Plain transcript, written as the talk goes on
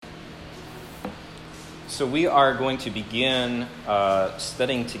So we are going to begin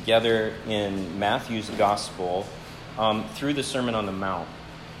studying together in Matthew's Gospel through the Sermon on the Mount.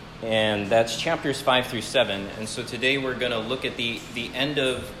 And that's chapters 5 through 7. And so today we're going to look at the end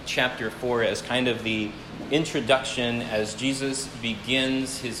of chapter 4 as kind of the introduction as Jesus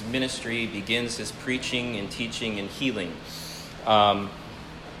begins his ministry, begins his preaching and teaching and healing.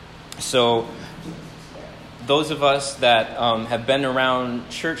 So those of us that have been around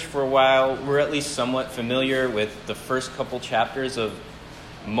church for a while, we're at least somewhat familiar with the first couple chapters of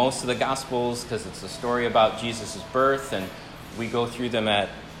most of the Gospels because it's a story about Jesus' birth, and we go through them at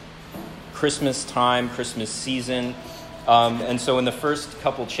Christmas time, Christmas season. And so in the first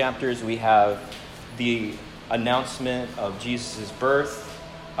couple chapters, we have the announcement of Jesus' birth,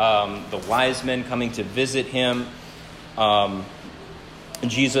 the wise men coming to visit him,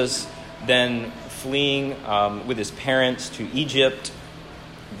 Jesus then fleeing with his parents to Egypt,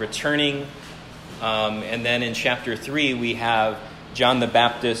 returning. And then in chapter 3, we have John the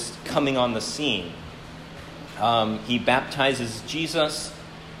Baptist coming on the scene. He baptizes Jesus,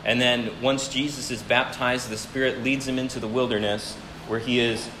 and then once Jesus is baptized, the Spirit leads him into the wilderness where he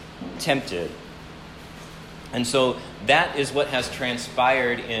is tempted. And so that is what has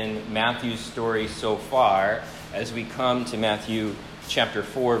transpired in Matthew's story so far as we come to Matthew chapter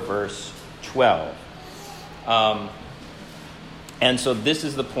 4, verse 12. And so this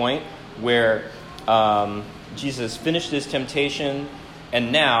is the point where Jesus finished his temptation,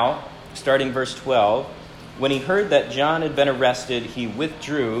 and now, starting verse 12, when he heard that John had been arrested, he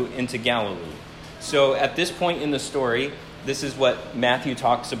withdrew into Galilee. So at this point in the story, this is what Matthew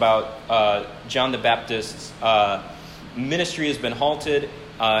talks about. John the Baptist's ministry has been halted.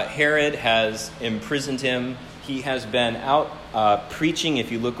 Herod has imprisoned him. He has been out preaching.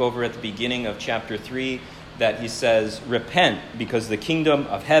 If you look over at the beginning of chapter 3, that he says, "Repent, because the kingdom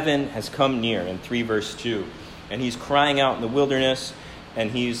of heaven has come near," in 3 verse 2. And he's crying out in the wilderness,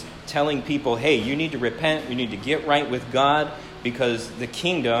 and he's telling people, hey, you need to repent, you need to get right with God, because the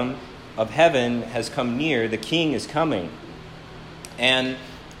kingdom of heaven has come near, the king is coming. And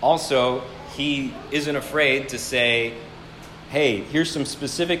also, he isn't afraid to say, hey, here's some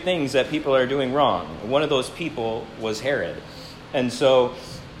specific things that people are doing wrong. One of those people was Herod. And so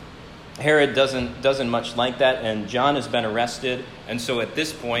Herod doesn't much like that, and John has been arrested. And so at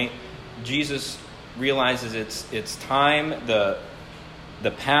this point, Jesus realizes it's time. The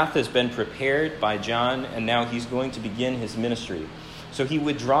path has been prepared by John, and now he's going to begin his ministry. So he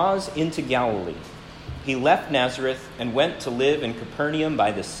withdraws into Galilee. He left Nazareth and went to live in Capernaum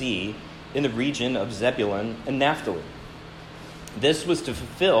by the sea, in the region of Zebulun and Naphtali. This was to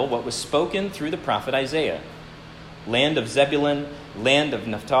fulfill what was spoken through the prophet Isaiah. Land of Zebulun, land of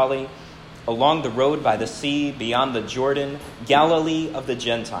Naphtali, along the road by the sea, beyond the Jordan, Galilee of the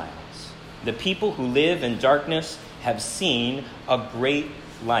Gentiles. The people who live in darkness have seen a great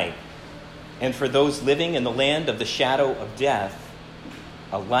light. And for those living in the land of the shadow of death,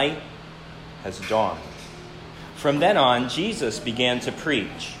 a light has dawned. From then on, Jesus began to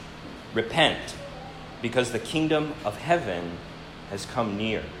preach, "Repent, because the kingdom of heaven has come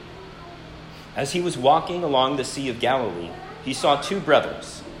near." As he was walking along the Sea of Galilee, he saw two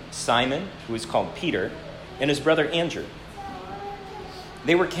brothers, Simon, who is called Peter, and his brother Andrew.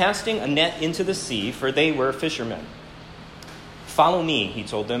 They were casting a net into the sea, for they were fishermen. "Follow me," he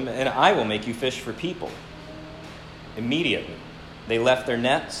told them, "and I will make you fish for people." Immediately, they left their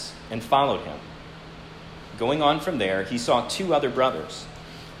nets and followed him. Going on from there, he saw two other brothers,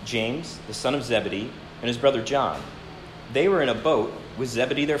 James, the son of Zebedee, and his brother John. They were in a boat with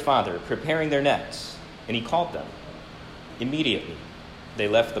Zebedee their father, preparing their nets, and he called them. Immediately, they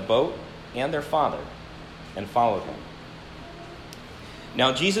left the boat and their father and followed him.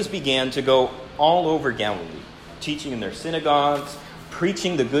 Now Jesus began to go all over Galilee, teaching in their synagogues,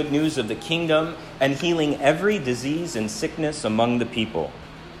 preaching the good news of the kingdom, and healing every disease and sickness among the people.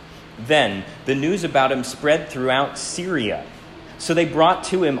 Then the news about him spread throughout Syria. So they brought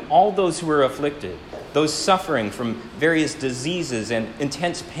to him all those who were afflicted, those suffering from various diseases and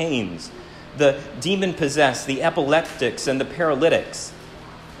intense pains, the demon-possessed, the epileptics, and the paralytics.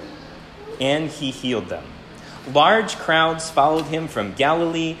 And he healed them. Large crowds followed him from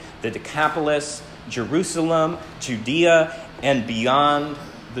Galilee, the Decapolis, Jerusalem, Judea, and beyond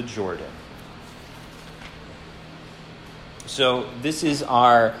the Jordan. So this is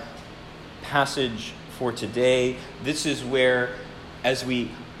our passage for today. This is where, as we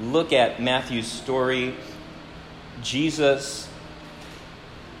look at Matthew's story, Jesus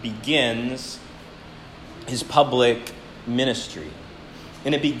begins his public ministry.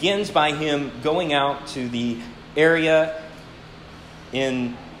 And it begins by him going out to the area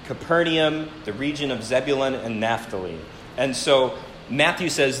in Capernaum, the region of Zebulun and Naphtali. And so Matthew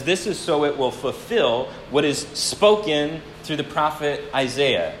says this is so it will fulfill what is spoken through the prophet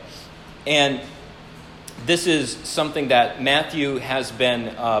Isaiah. And this is something that Matthew has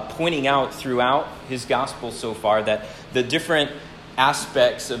been pointing out throughout his gospel so far, that the different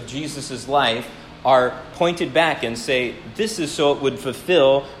aspects of Jesus' life are pointed back and say, this is so it would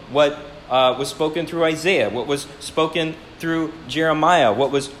fulfill what was spoken through Isaiah, what was spoken through Jeremiah, what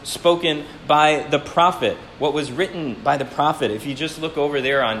was spoken by the prophet, what was written by the prophet. If you just look over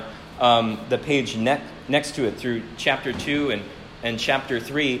there on the page next to it through chapter 2 and chapter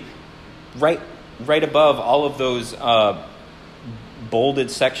 3, right above all of those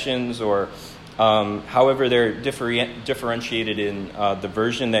bolded sections, or however they're differentiated in the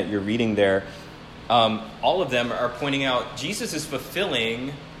version that you're reading there, all of them are pointing out Jesus is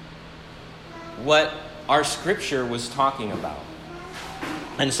fulfilling what our scripture was talking about.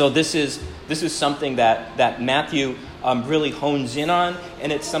 And so this is something that Matthew really hones in on,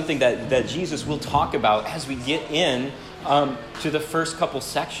 and it's something that Jesus will talk about as we get in to the first couple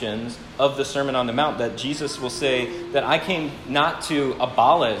sections of the Sermon on the Mount, that Jesus will say that I came not to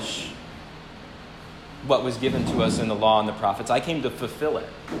abolish what was given to us in the law and the prophets. I came to fulfill it.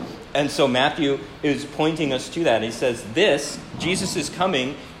 And so Matthew is pointing us to that. He says Jesus is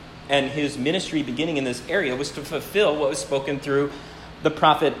coming, and his ministry beginning in this area was to fulfill what was spoken through the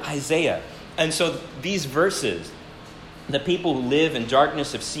prophet Isaiah. And so these verses, the people who live in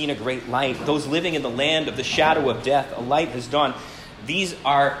darkness have seen a great light. Those living in the land of the shadow of death, a light has dawned. These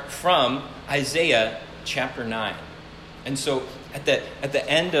are from Isaiah chapter 9. And so at the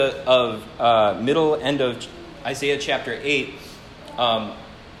end middle end of Isaiah chapter 8,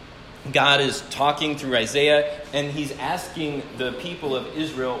 God is talking through Isaiah, and he's asking the people of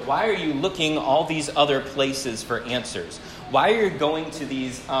Israel, why are you looking all these other places for answers? Why are you going to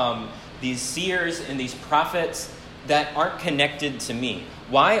these seers and these prophets that aren't connected to me?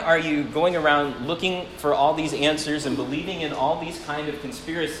 Why are you going around looking for all these answers and believing in all these kind of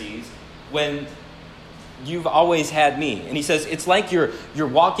conspiracies when you've always had me? And he says, it's like you're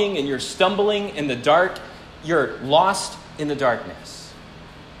walking and you're stumbling in the dark. You're lost in the darkness.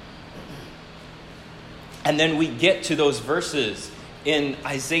 And then we get to those verses in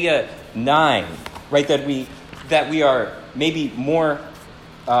Isaiah 9, right, that we are maybe more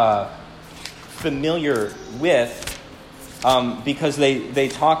familiar with, because they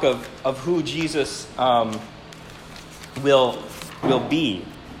talk of who Jesus will be.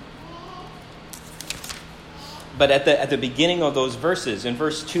 But at the beginning of those verses, in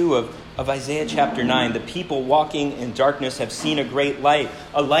verse 2 of Isaiah chapter 9, the people walking in darkness have seen a great light.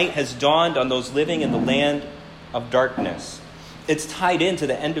 A light has dawned on those living in the land of darkness. It's tied into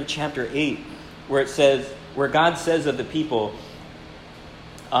the end of chapter 8, where God says of the people,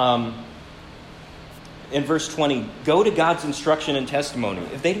 in verse 20, go to God's instruction and testimony.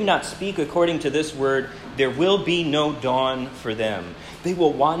 If they do not speak according to this word, there will be no dawn for them. They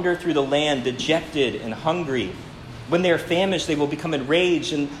will wander through the land dejected and hungry. When they are famished, they will become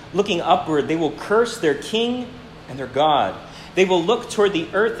enraged, and looking upward, they will curse their king and their God. They will look toward the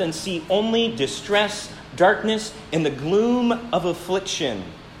earth and see only distress, darkness, and the gloom of affliction.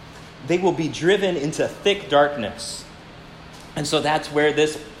 They will be driven into thick darkness. And so that's where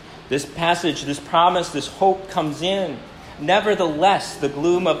this passage, this promise, this hope comes in. Nevertheless, the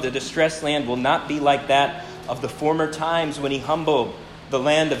gloom of the distressed land will not be like that of the former times when he humbled the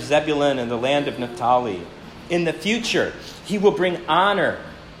land of Zebulun and the land of Naphtali. In the future, he will bring honor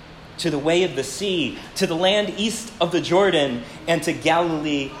to the way of the sea, to the land east of the Jordan, and to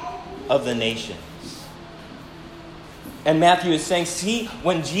Galilee of the nations. And Matthew is saying, see,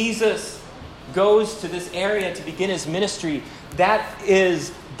 when Jesus goes to this area to begin his ministry, that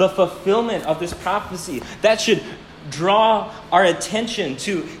is the fulfillment of this prophecy. That should draw our attention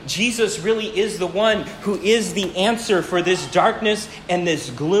to Jesus really is the one who is the answer for this darkness and this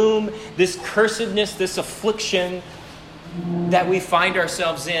gloom, this cursedness, this affliction that we find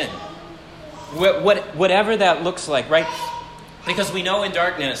ourselves in. Whatever that looks like, right? Because we know in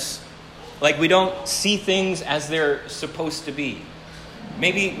darkness, like, we don't see things as they're supposed to be.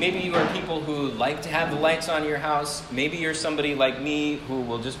 Maybe you are people who like to have the lights on your house. Maybe you're somebody like me who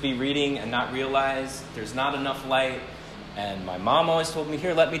will just be reading and not realize there's not enough light. And my mom always told me,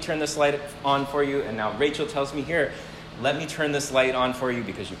 here, let me turn this light on for you. And now Rachel tells me, here, let me turn this light on for you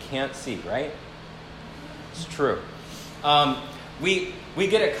because you can't see, right? It's true. We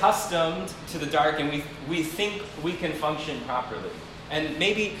get accustomed to the dark, and we think we can function properly. And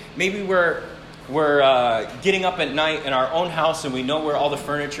maybe we're getting up at night in our own house, and we know where all the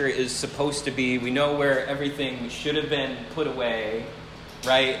furniture is supposed to be. We know where everything should have been put away.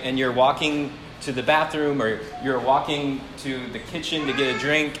 right? And you're walking to the bathroom or you're walking to the kitchen to get a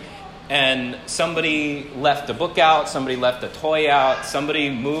drink, and somebody left a book out, somebody left a toy out, somebody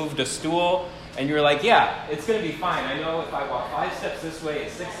moved a stool, and you're like, yeah, it's going to be fine. I know if I walk 5 steps this way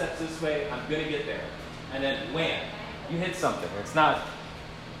and 6 steps this way, I'm going to get there. And then wham, you hit something. It's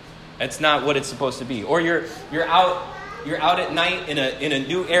not what it's supposed to be. Or you're out at night in a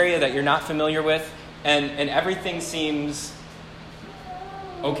new area that you're not familiar with, and everything seems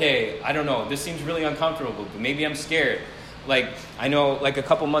okay. I don't know. This seems really uncomfortable, but maybe I'm scared. Like, I know, like a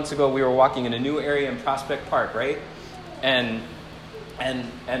couple months ago, we were walking in a new area in Prospect Park, right? And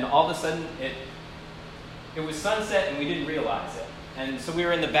all of a sudden, it was sunset, and we didn't realize it. And so we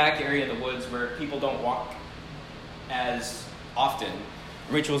were in the back area of the woods where people don't walk as often.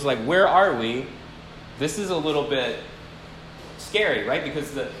 Rachel was like, where are we? This is a little bit scary, right?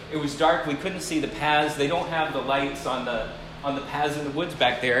 Because it was dark. We couldn't see the paths. They don't have the lights on the paths in the woods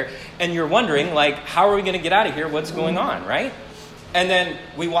back there. And you're wondering, like, how are we going to get out of here? What's going on, right? And then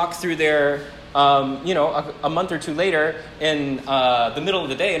we walked through there, a month or two later in the middle of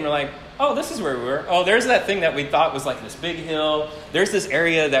the day, and we're like, oh, this is where we were. Oh, there's that thing that we thought was like this big hill. There's this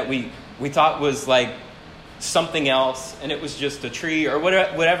area that we thought was like something else, and it was just a tree or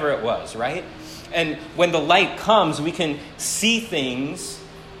whatever it was, right? And when the light comes, we can see things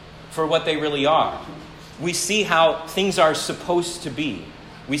for what they really are. We see how things are supposed to be.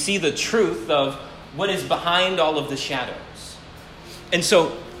 We see the truth of what is behind all of the shadows. And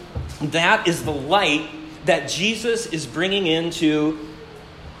so that is the light that Jesus is bringing into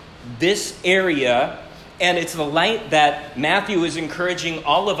this area, and it's the light that Matthew is encouraging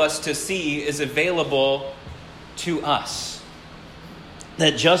all of us to see is available to us.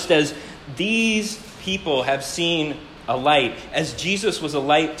 That just as these people have seen a light, as Jesus was a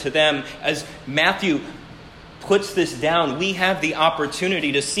light to them, as Matthew puts this down, we have the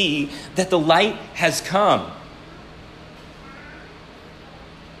opportunity to see that the light has come.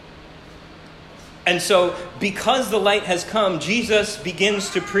 And so, because the light has come, Jesus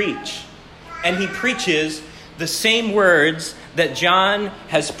begins to preach. And he preaches the same words that John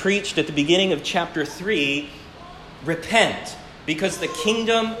has preached at the beginning of chapter 3. Repent, because the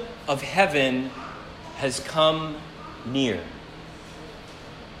kingdom of heaven has come near.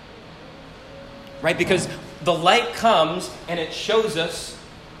 Right? Because the light comes and it shows us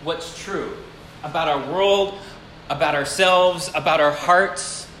what's true about our world, about ourselves, about our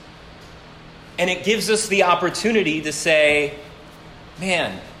hearts. And it gives us the opportunity to say,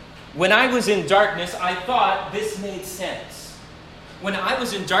 man, when I was in darkness, I thought this made sense. When I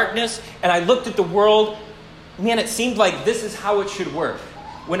was in darkness and I looked at the world, man, it seemed like this is how it should work.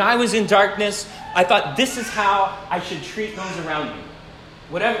 When I was in darkness, I thought this is how I should treat those around me.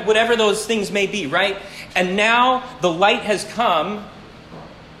 Whatever those things may be, right? And now the light has come,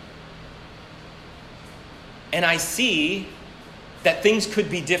 and I see that things could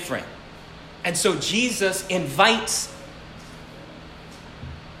be different. And so Jesus invites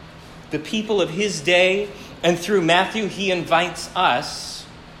the people of his day, and through Matthew, he invites us.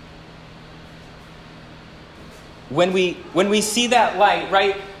 When we see that light,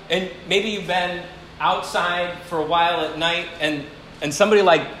 right? And maybe you've been outside for a while at night, and somebody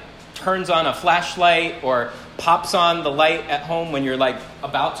like turns on a flashlight or pops on the light at home when you're like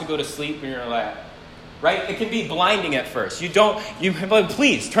about to go to sleep, and you're like, right? It can be blinding at first.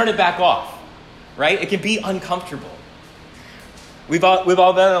 Please turn it back off. Right? It can be uncomfortable. We've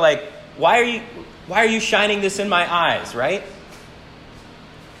all been like, why are you shining this in my eyes, right?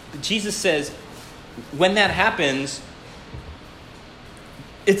 But Jesus says, when that happens,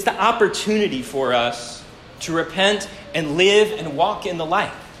 it's the opportunity for us to repent and live and walk in the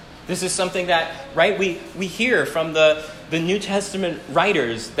light. This is something that, right, we hear from the New Testament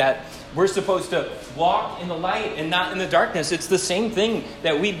writers, that we're supposed to walk in the light and not in the darkness. It's the same thing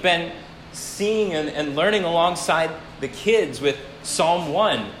that we've been seeing and learning alongside the kids with Psalm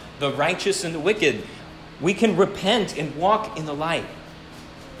 1, the righteous and the wicked. We can repent and walk in the light.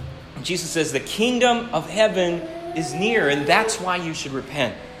 Jesus says the kingdom of heaven is near, and that's why you should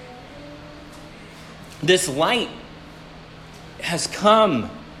repent. This light has come,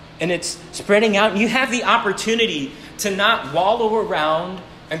 and it's spreading out. You have the opportunity to not wallow around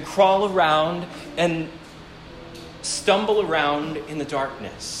and crawl around and stumble around in the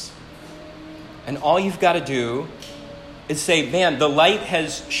darkness. And all you've got to do is say, man, the light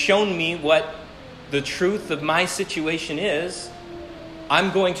has shown me what the truth of my situation is. I'm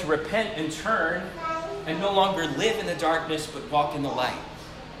going to repent and turn and no longer live in the darkness, but walk in the light.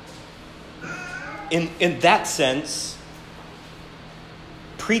 In that sense,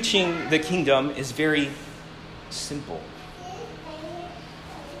 preaching the kingdom is very simple.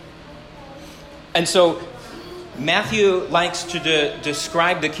 And so Matthew likes to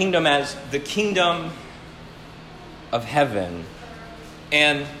describe the kingdom as the kingdom of heaven.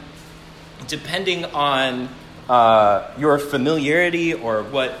 And depending on your familiarity or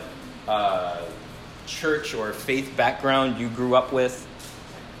what church or faith background you grew up with,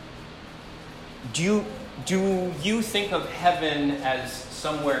 do you think of heaven as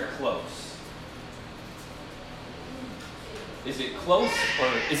somewhere close? Is it close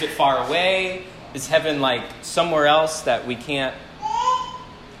or is it far away? Is heaven like somewhere else that we can't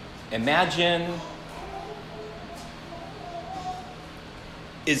imagine?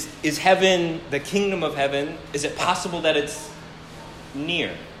 Is heaven, the kingdom of heaven, is it possible that it's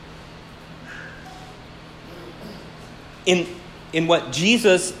near? In what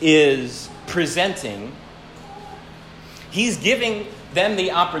Jesus is presenting, he's giving them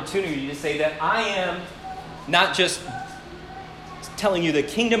the opportunity to say that I am not just telling you the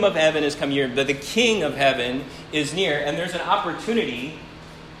kingdom of heaven is come here, but the King of heaven is near. And there's an opportunity,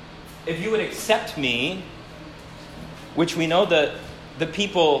 if you would accept me, which we know that the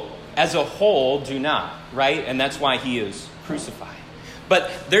people as a whole do not, right? And that's why he is crucified.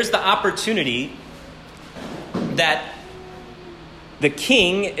 But there's the opportunity that the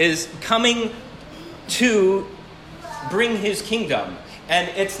king is coming to bring his kingdom. And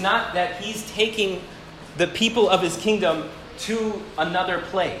it's not that he's taking the people of his kingdom to another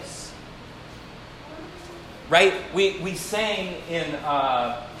place. Right? We sang in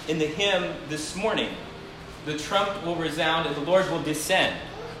the hymn this morning, the trump will resound and the Lord will descend.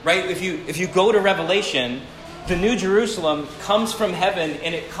 Right? If you go to Revelation, the New Jerusalem comes from heaven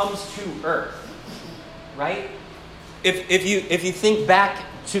and it comes to earth. Right? If you think back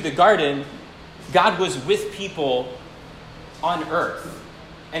to the garden, God was with people on earth.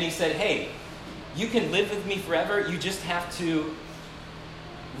 And he said, hey, you can live with me forever. You just have to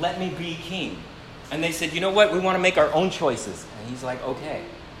let me be king. And they said, you know what? We want to make our own choices. And he's like, okay.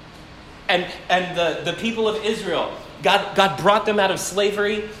 And the people of Israel, God brought them out of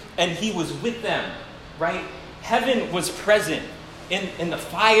slavery and he was with them, right? Heaven was present in the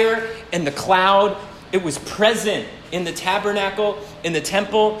fire and the cloud. It was present in the tabernacle, in the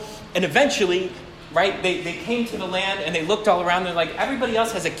temple. And eventually, right, they came to the land and they looked all around. They're like, everybody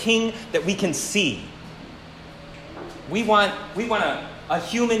else has a king that we can see. We want a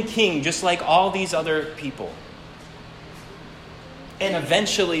human king just like all these other people. And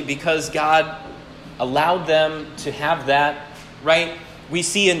eventually, because God allowed them to have that, right, we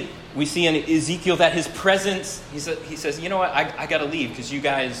see in Ezekiel that his presence, he says, you know what, I got to leave because you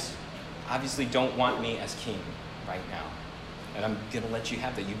guys obviously don't want me as king right now. And I'm going to let you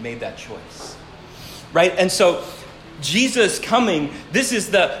have that. You've made that choice. Right? And so Jesus coming, this is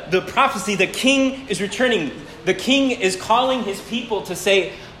the prophecy. The king is returning. The king is calling his people to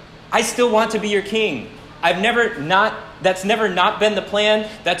say, I still want to be your king. That's never not been the plan.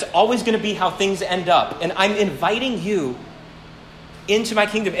 That's always going to be how things end up. And I'm inviting you into my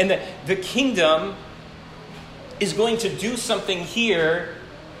kingdom. And the kingdom is going to do something here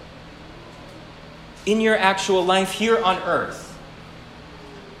in your actual life here on earth.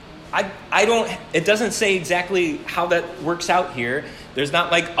 It doesn't say exactly how that works out here. There's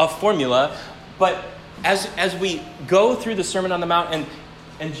not like a formula. But as we go through the Sermon on the Mount,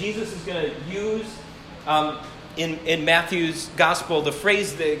 and Jesus is going to use in Matthew's gospel the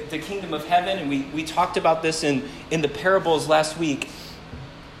phrase the kingdom of heaven, and we talked about this in the parables last week,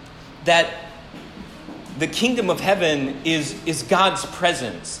 that the kingdom of heaven is God's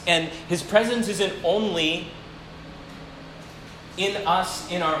presence. And his presence isn't only in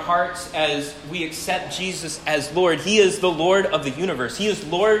us, in our hearts, as we accept Jesus as Lord. He is the Lord of the universe. He is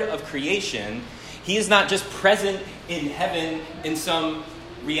Lord of creation. He is not just present in heaven in some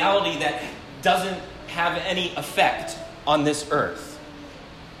reality that doesn't have any effect on this earth.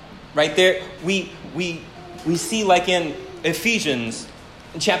 Right there, we see, like in Ephesians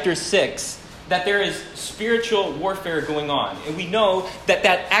in chapter 6, that there is spiritual warfare going on. And we know that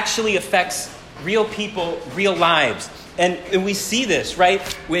actually affects real people, real lives. And we see this, right,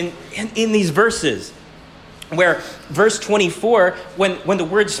 when in these verses, where verse 24, when the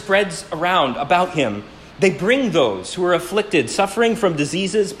word spreads around about him, they bring those who are afflicted, suffering from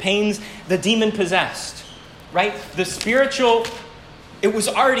diseases, pains, the demon-possessed, right? The spiritual, it was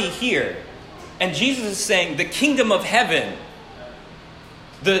already here. And Jesus is saying the kingdom of heaven,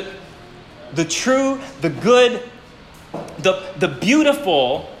 the true, the good, the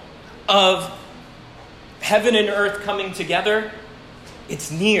beautiful of heaven and earth coming together,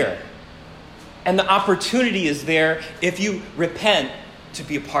 it's near. And the opportunity is there if you repent to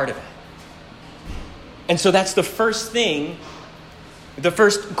be a part of it. And so that's the first thing, the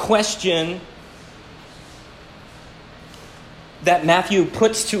first question that Matthew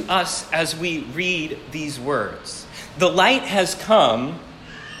puts to us as we read these words. The light has come.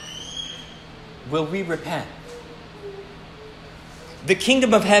 Will we repent? The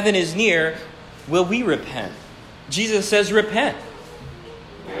kingdom of heaven is near. Will we repent? Jesus says, repent.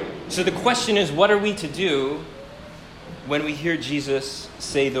 So the question is, what are we to do when we hear Jesus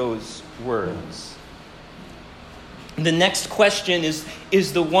say those words? The next question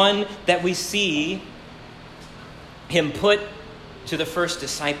is the one that we see him put to the first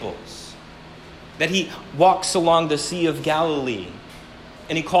disciples. That he walks along the Sea of Galilee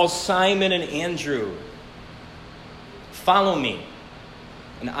and he calls Simon and Andrew, follow me,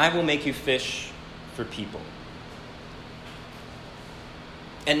 and I will make you fish for people.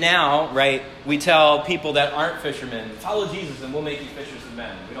 And now, right, we tell people that aren't fishermen, follow Jesus and we'll make you fishers of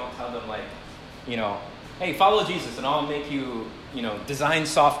men. We don't tell them like, hey, follow Jesus and I'll make you, design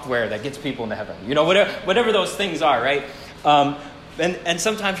software that gets people into heaven. Whatever those things are, right? And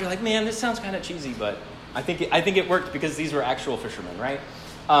sometimes you're like, man, this sounds kind of cheesy, but I think it worked because these were actual fishermen, right?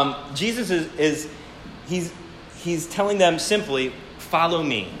 Jesus he's telling them simply, follow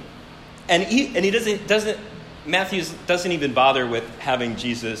me. And he doesn't Matthew doesn't even bother with having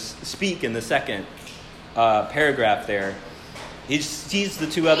Jesus speak in the second paragraph there. He sees the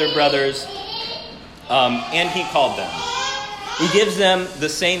two other brothers, and he called them. He gives them the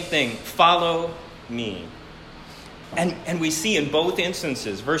same thing, follow me. And we see in both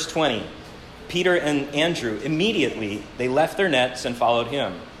instances, verse 20, Peter and Andrew, immediately they left their nets and followed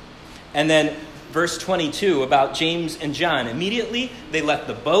him. And then verse 22 about James and John, immediately they left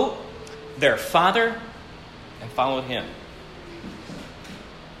the boat, their father, and followed him.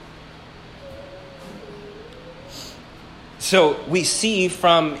 So we see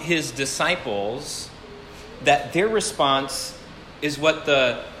from his disciples that their response is what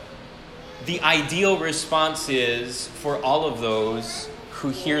the ideal response is for all of those who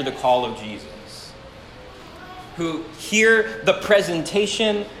hear the call of Jesus, who hear the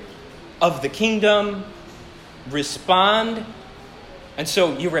presentation of the kingdom, respond, and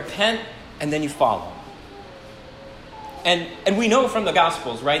so you repent and then you follow. And we know from the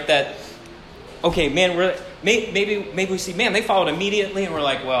Gospels, right, that, okay, man, maybe we see, man, they followed immediately, and we're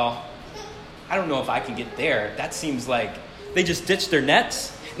like, well, I don't know if I can get there. That seems like they just ditched their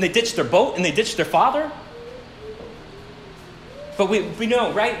nets, and they ditched their boat, and they ditched their father. But we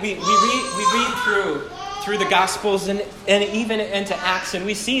know, right? We read through the Gospels and even into Acts, and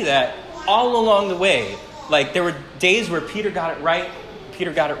we see that all along the way. Like, there were days where Peter got it right,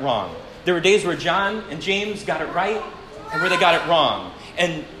 Peter got it wrong. There were days where John and James got it right, and where they got it wrong.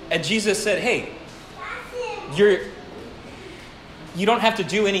 And Jesus said, hey, you don't have to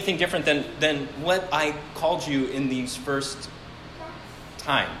do anything different than what I called you in these first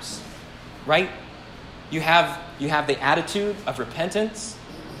times, right? You have the attitude of repentance,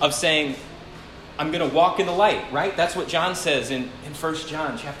 of saying, I'm going to walk in the light, right? That's what John says in 1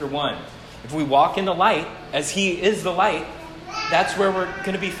 John chapter 1. If we walk in the light, as he is the light, that's where we're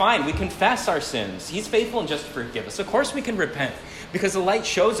going to be fine. We confess our sins. He's faithful and just to forgive us. Of course we can repent, because the light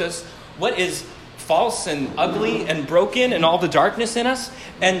shows us what is false and ugly and broken and all the darkness in us.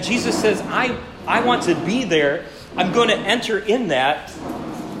 And Jesus says, I want to be there. I'm going to enter in that,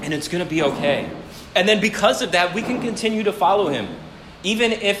 and it's going to be okay. And then because of that, we can continue to follow him.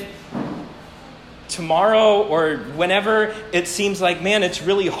 Even if tomorrow or whenever it seems like, man, it's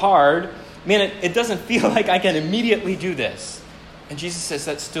really hard. Man, it doesn't feel like I can immediately do this. And Jesus says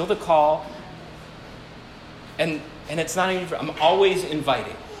that's still the call. And it's not even, I'm always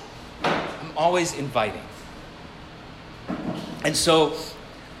inviting. I'm always inviting. And so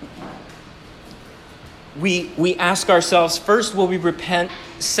we ask ourselves, first, will we repent?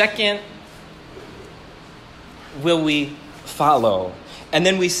 Second, will we follow? And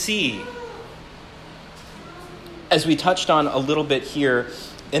then we see, as we touched on a little bit here,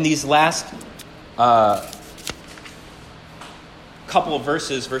 in these last couple of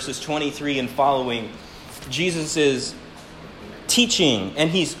verses 23 and following, Jesus is teaching and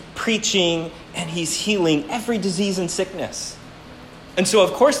he's preaching and he's healing every disease and sickness. And so,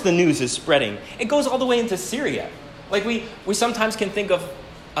 of course, the news is spreading. It goes all the way into Syria. Like we sometimes can think of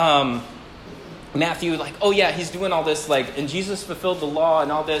Matthew like, oh yeah, he's doing all this, like, and Jesus fulfilled the law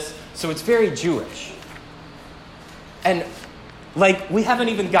and all this, so it's very Jewish. And like, we haven't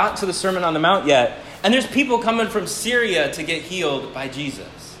even got to the Sermon on the Mount yet, and there's people coming from Syria to get healed by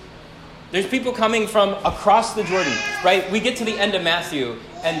Jesus. There's people coming from across the Jordan, right? We get to the end of Matthew,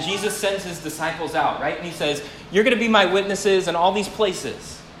 and Jesus sends his disciples out, right? And he says, you're going to be my witnesses in all these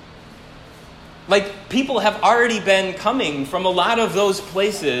places. Like, people have already been coming from a lot of those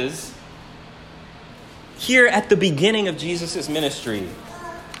places here at the beginning of Jesus' ministry.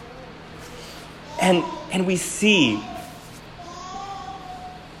 And we see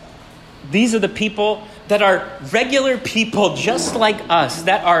these are the people that are regular people just like us,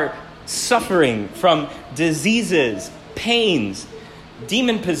 that are suffering from diseases, pains,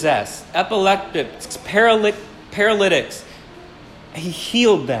 demon-possessed, epileptics, paralytics. He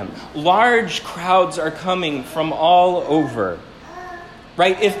healed them. Large crowds are coming from all over.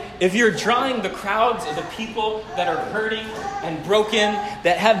 Right? If you're drawing the crowds of the people that are hurting and broken,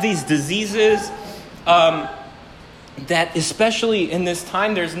 that have these diseases, that especially in this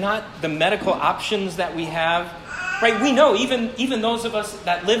time, there's not the medical options that we have. Right? We know, even those of us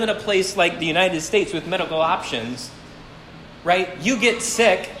that live in a place like the United States with medical options, right? You get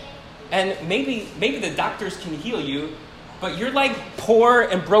sick, and maybe the doctors can heal you, but you're like poor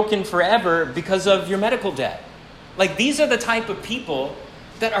and broken forever because of your medical debt. Like, these are the type of people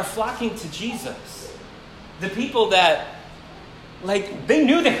that are flocking to Jesus. The people that, like, they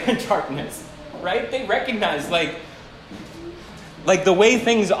knew they were in darkness, right? They recognized, like the way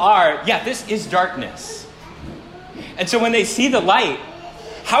things are, yeah, this is darkness. And so when they see the light,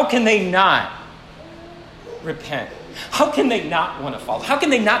 how can they not repent? How can they not want to follow? How can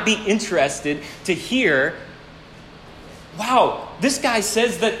they not be interested to hear, wow, this guy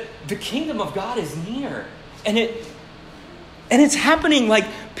says that the kingdom of God is near. And it's happening, like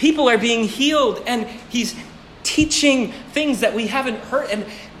people are being healed, and he's teaching things that we haven't heard.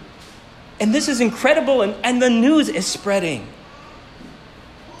 And this is incredible, and the news is spreading.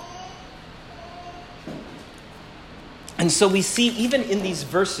 And so we see even in these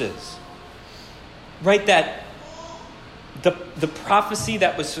verses, right, that the prophecy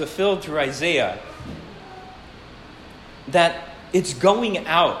that was fulfilled through Isaiah, that it's going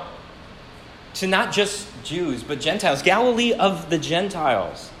out to not just Jews, but Gentiles. Galilee of the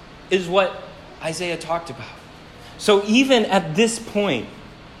Gentiles is what Isaiah talked about. So even at this point,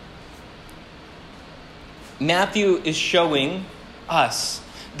 Matthew is showing us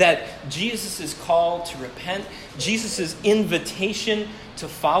that Jesus' call to repent, Jesus' invitation to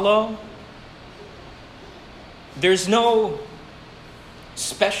follow, there's no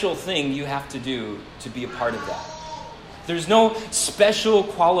special thing you have to do to be a part of that. There's no special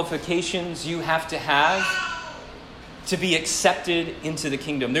qualifications you have to be accepted into the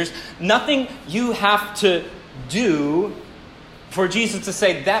kingdom. There's nothing you have to do for Jesus to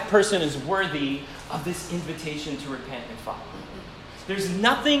say that person is worthy of this invitation to repent and follow. There's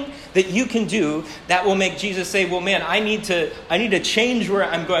nothing that you can do that will make Jesus say, well, man, I need to change where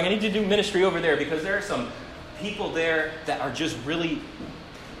I'm going. I need to do ministry over there because there are some people there that are just really,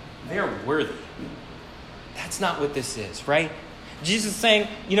 they're worthy. That's not what this is, right? Jesus is saying,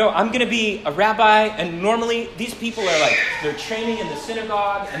 I'm going to be a rabbi, and normally these people are like, they're training in the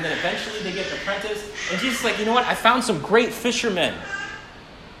synagogue, and then eventually they get apprenticed. And Jesus is like, you know what? I found some great fishermen,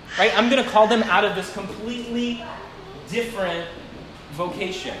 right? I'm going to call them out of this completely different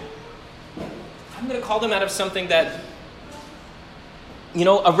vocation. I'm going to call them out of something that,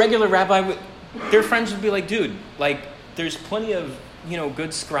 a regular rabbi, their friends would be like, dude, like, there's plenty of,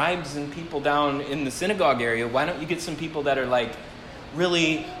 good scribes and people down in the synagogue area. Why don't you get some people that are like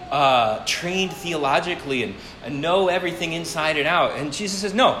really trained theologically and know everything inside and out? And Jesus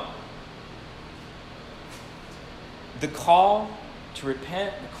says, no. The call to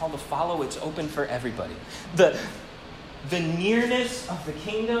repent, the call to follow, it's open for everybody. The nearness of the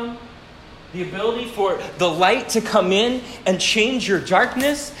kingdom, the ability for the light to come in and change your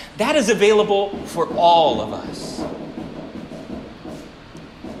darkness, that is available for all of us.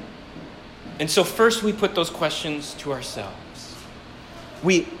 And so first we put those questions to ourselves.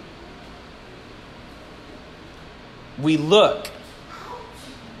 We look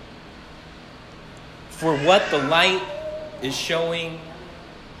for what the light is showing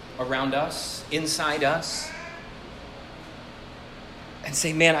around us, inside us, and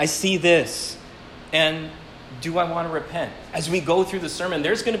say, man, I see this, and do I want to repent? As we go through the sermon,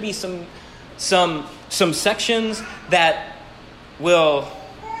 there's going to be some sections that will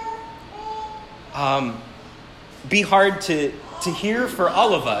be hard to hear for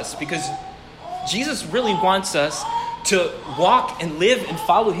all of us, because Jesus really wants us to walk and live and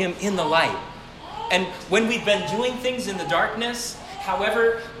follow him in the light. And when we've been doing things in the darkness,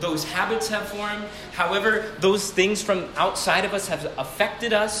 however those habits have formed, however those things from outside of us have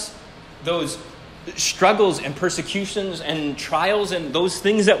affected us, those struggles and persecutions and trials and those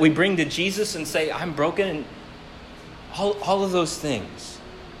things that we bring to Jesus and say, I'm broken, and all of those things.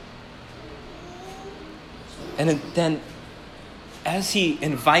 And then as he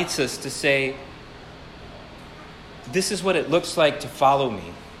invites us to say, this is what it looks like to follow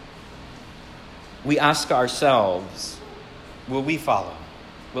me, we ask ourselves, will we follow?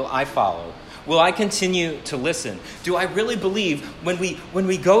 Will I follow? Will I continue to listen? Do I really believe when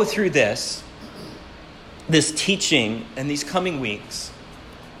we go through this teaching in these coming weeks,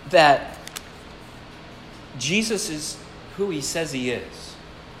 that Jesus is who he says he is?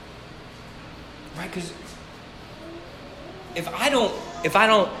 Right? Because if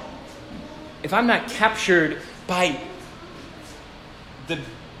I'm not captured by the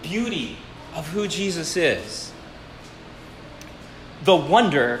beauty of who Jesus is, the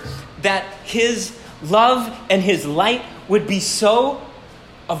wonder that his love and his light would be so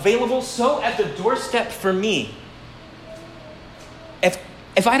available, so at the doorstep for me,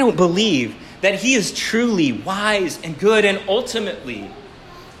 if I don't believe that he is truly wise and good, and ultimately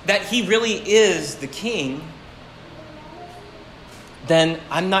that he really is the king, then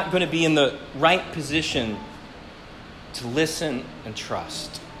I'm not going to be in the right position to listen and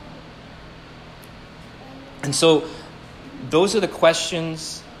trust. And so those are the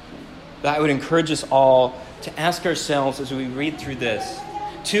questions that I would encourage us all to ask ourselves as we read through this,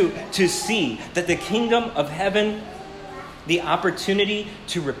 to see that the kingdom of heaven, the opportunity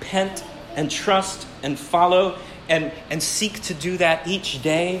to repent and trust and follow and seek to do that each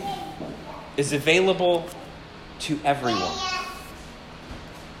day, is available to everyone.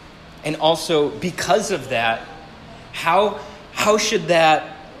 And also, because of that, how should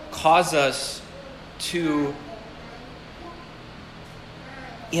that cause us to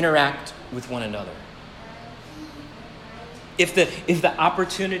interact with one another? If the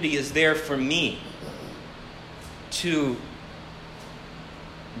opportunity is there for me to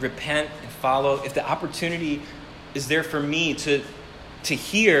repent and follow, if the opportunity is there for me to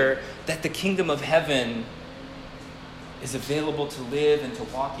hear that the kingdom of heaven is available to live and to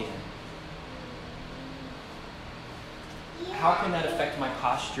walk in, how can that affect my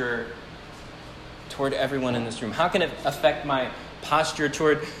posture toward everyone in this room? How can it affect my posture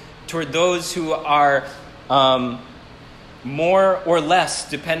toward those who are more or less,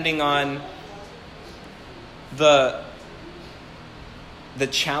 depending on the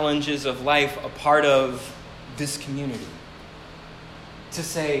challenges of life, a part of this community? To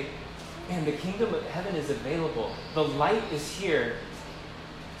say, man, the kingdom of heaven is available. The light is here.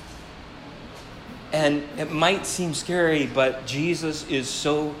 And it might seem scary, but Jesus is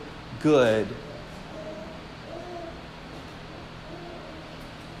so good.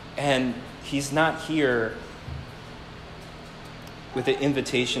 And he's not here with an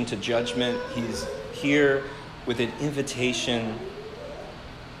invitation to judgment. He's here with an invitation.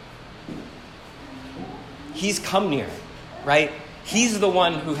 He's come near, right? He's the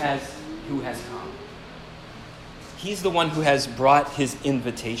one who has come. He's the one who has brought his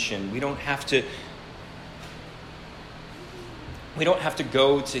invitation. We don't have to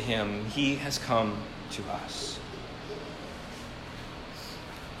go to him. He has come to us.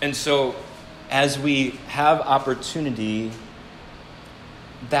 And so, as we have opportunity,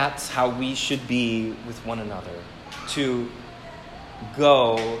 that's how we should be with one another. To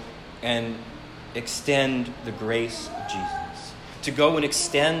go and extend the grace of Jesus. To go and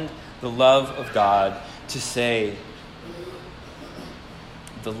extend the love of God. To say,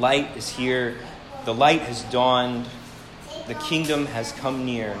 the light is here. The light has dawned. The kingdom has come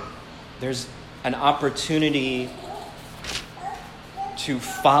near. There's an opportunity to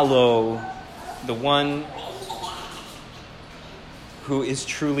follow the one who is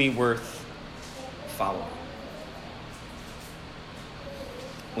truly worth following.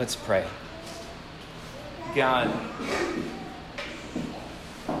 Let's pray. God,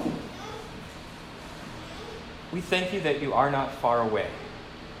 we thank you that you are not far away.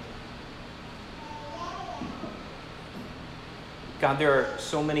 God, there are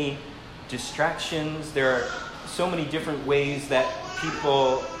so many distractions. There are so many different ways that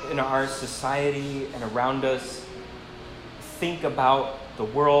people in our society and around us think about the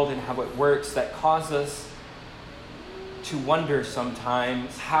world and how it works that cause us to wonder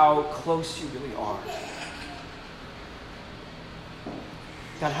sometimes how close you really are.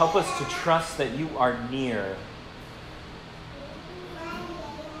 God, help us to trust that you are near.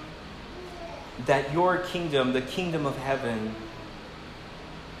 That your kingdom, the kingdom of heaven,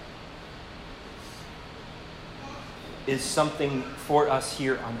 is something for us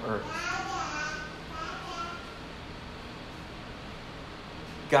here on earth.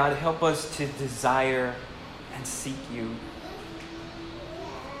 God, help us to desire and seek you.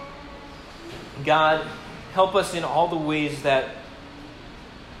 God, help us in all the ways that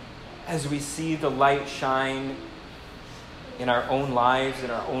as we see the light shine in our own lives, in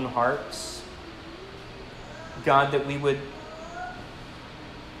our own hearts, God, that we would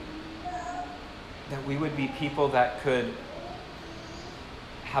that we would be people that could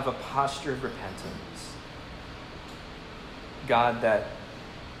have a posture of repentance. God, that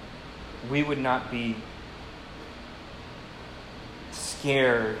we would not be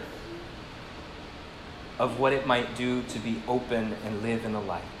scared of what it might do to be open and live in the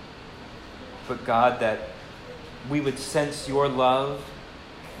light. But God, that we would sense your love,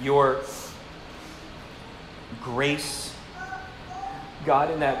 your grace,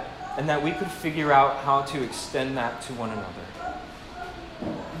 God, and that we could figure out how to extend that to one another.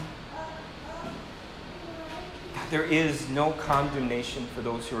 God, there is no condemnation for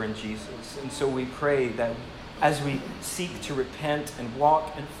those who are in Jesus. And so we pray that as we seek to repent and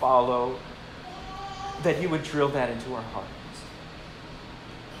walk and follow, that you would drill that into our hearts.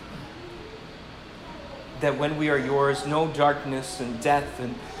 That when we are yours, no darkness and death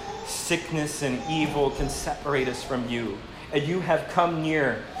and sickness and evil can separate us from you. And you have come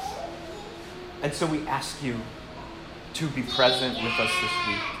near. And so we ask you to be present with us this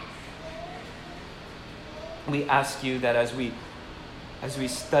week. We ask you that as we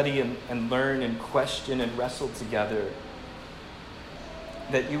study and learn and question and wrestle together,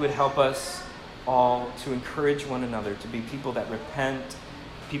 that you would help us all to encourage one another to be people that repent,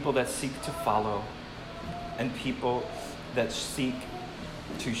 people that seek to follow, and people that seek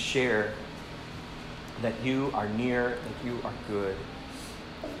to share that you are near, that you are good,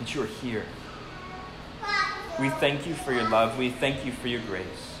 that you are here. We thank you for your love. We thank you for your grace.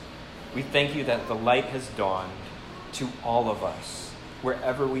 We thank you that the light has dawned to all of us,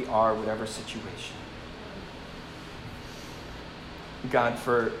 wherever we are, whatever situation. God,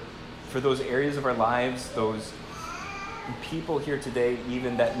 for those areas of our lives, those people here today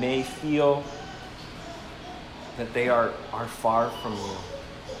even that may feel that they are far from you.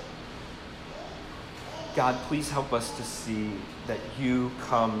 God, please help us to see that you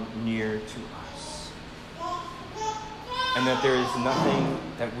come near to us. And that there is nothing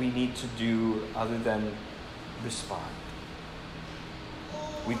that we need to do other than respond.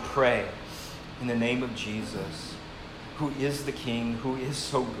 We pray in the name of Jesus, who is the King, who is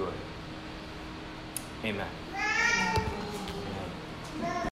so good. Amen.